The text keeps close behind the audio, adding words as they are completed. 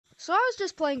So I was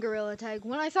just playing Gorilla Tag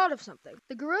when I thought of something.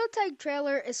 The Gorilla Tag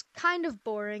trailer is kind of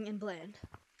boring and bland,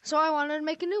 so I wanted to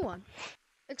make a new one.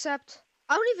 Except,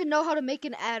 I don't even know how to make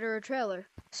an ad or a trailer.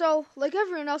 So, like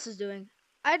everyone else is doing,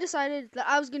 I decided that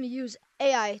I was going to use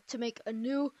AI to make a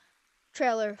new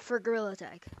trailer for Gorilla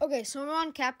Tag. Okay, so I'm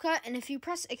on CapCut, and if you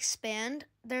press expand,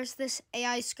 there's this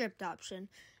AI script option,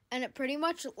 and it pretty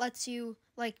much lets you,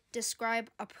 describe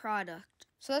a product.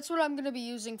 So that's what I'm going to be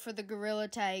using for the Gorilla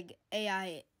Tag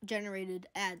AI generated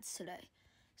ads today.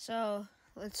 So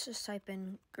let's just type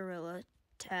in Gorilla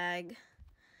Tag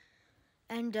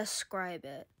and describe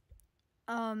it.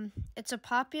 It's a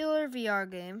popular VR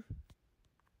game.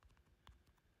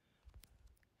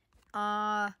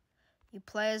 You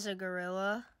play as a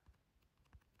gorilla.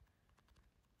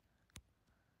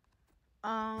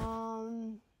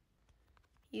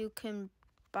 You can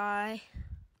buy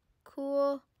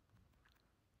cool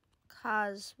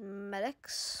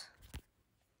cosmetics.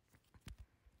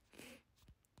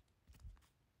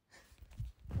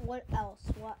 What else?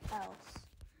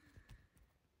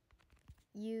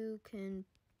 You can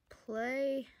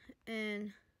play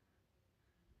in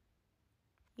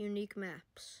unique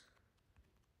maps.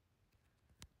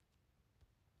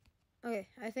 Okay,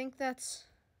 I think that's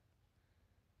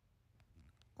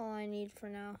all I need for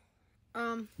now.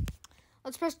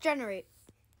 Let's press generate.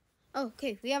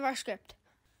 Okay, we have our script.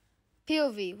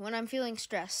 POV, when I'm feeling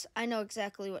stressed, I know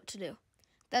exactly what to do.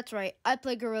 That's right, I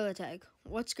play Gorilla Tag.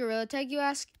 What's Gorilla Tag, you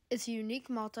ask? It's a unique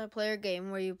multiplayer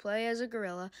game where you play as a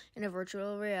gorilla in a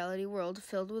virtual reality world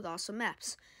filled with awesome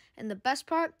maps. And the best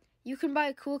part, you can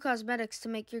buy cool cosmetics to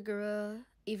make your gorilla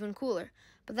even cooler.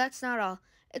 But that's not all.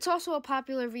 It's also a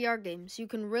popular VR game, so you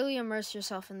can really immerse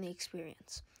yourself in the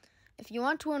experience. If you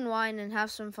want to unwind and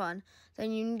have some fun,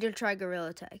 then you need to try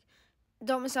Gorilla Tag.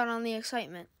 Don't miss out on the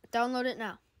excitement. Download it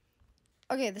now.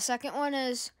 Okay, the second one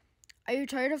is, are you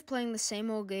tired of playing the same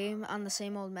old game on the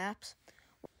same old maps?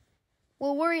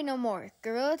 Well, worry no more.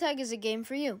 Gorilla Tag is a game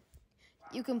for you.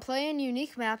 You can play in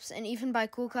unique maps and even buy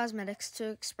cool cosmetics to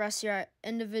express your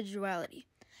individuality.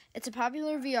 It's a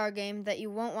popular VR game that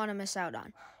you won't want to miss out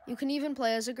on. You can even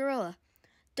play as a gorilla.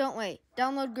 Don't wait.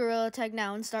 Download Gorilla Tag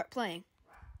now and start playing.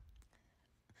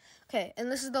 Okay,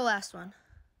 and this is the last one.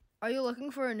 Are you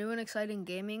looking for a new and exciting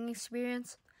gaming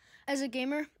experience? As a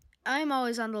gamer, I'm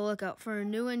always on the lookout for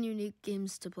new and unique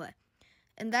games to play.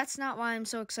 And that's not why I'm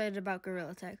so excited about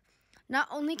Gorilla Tag. Not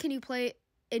only can you play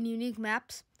in unique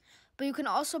maps, but you can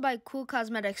also buy cool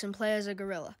cosmetics and play as a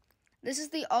gorilla. This is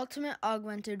the ultimate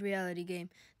augmented reality game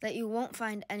that you won't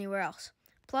find anywhere else.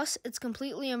 Plus, it's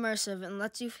completely immersive and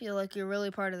lets you feel like you're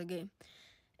really part of the game.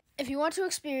 If you want to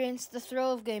experience the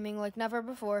thrill of gaming like never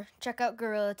before, check out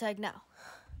Gorilla Tag now.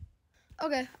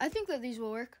 Okay, I think that these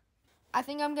will work. I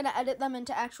think I'm going to edit them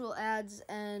into actual ads,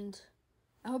 and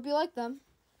I hope you like them.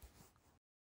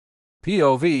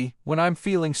 POV, when I'm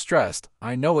feeling stressed,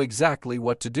 I know exactly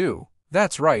what to do.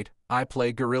 That's right, I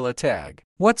play Gorilla Tag.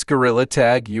 What's Gorilla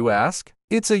Tag, you ask?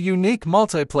 It's a unique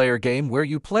multiplayer game where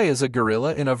you play as a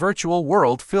gorilla in a virtual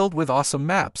world filled with awesome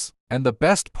maps. And the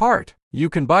best part, you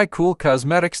can buy cool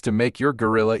cosmetics to make your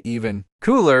gorilla even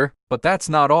cooler. But that's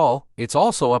not all. It's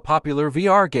also a popular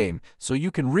VR game, so you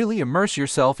can really immerse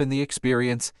yourself in the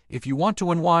experience. If you want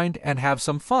to unwind and have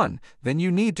some fun, then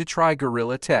you need to try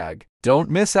Gorilla Tag. Don't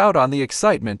miss out on the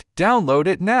excitement. Download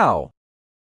it now.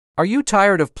 Are you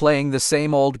tired of playing the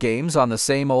same old games on the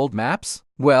same old maps?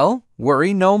 Well,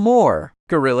 worry no more.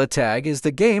 Gorilla Tag is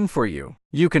the game for you.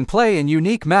 You can play in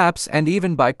unique maps and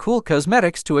even buy cool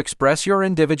cosmetics to express your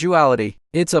individuality.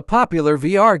 It's a popular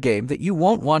VR game that you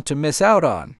won't want to miss out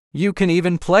on. You can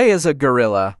even play as a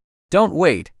gorilla. Don't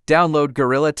wait. Download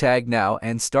Gorilla Tag now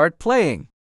and start playing.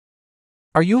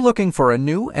 Are you looking for a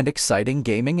new and exciting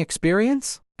gaming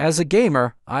experience? As a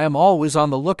gamer, I am always on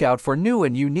the lookout for new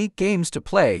and unique games to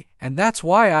play, and that's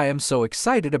why I am so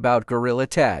excited about Gorilla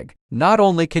Tag. Not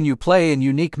only can you play in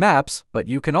unique maps, but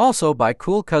you can also buy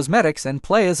cool cosmetics and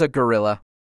play as a gorilla.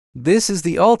 This is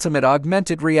the ultimate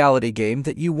augmented reality game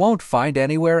that you won't find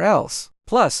anywhere else.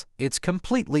 Plus, it's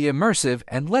completely immersive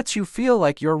and lets you feel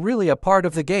like you're really a part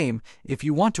of the game. If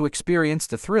you want to experience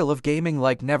the thrill of gaming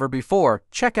like never before,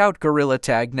 check out Gorilla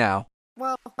Tag now.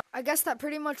 Well, I guess that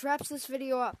pretty much wraps this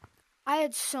video up. I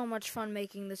had so much fun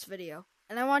making this video,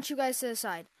 and I want you guys to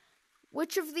decide,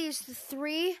 which of these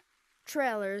 3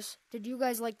 trailers did you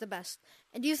guys like the best?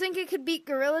 And do you think it could beat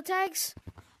Gorilla Tags?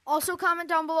 Also, comment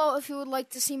down below if you would like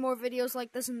to see more videos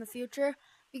like this in the future,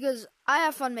 because I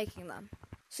have fun making them.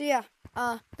 So yeah,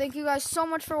 thank you guys so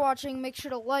much for watching. Make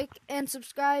sure to like and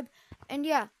subscribe, and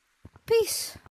yeah, peace!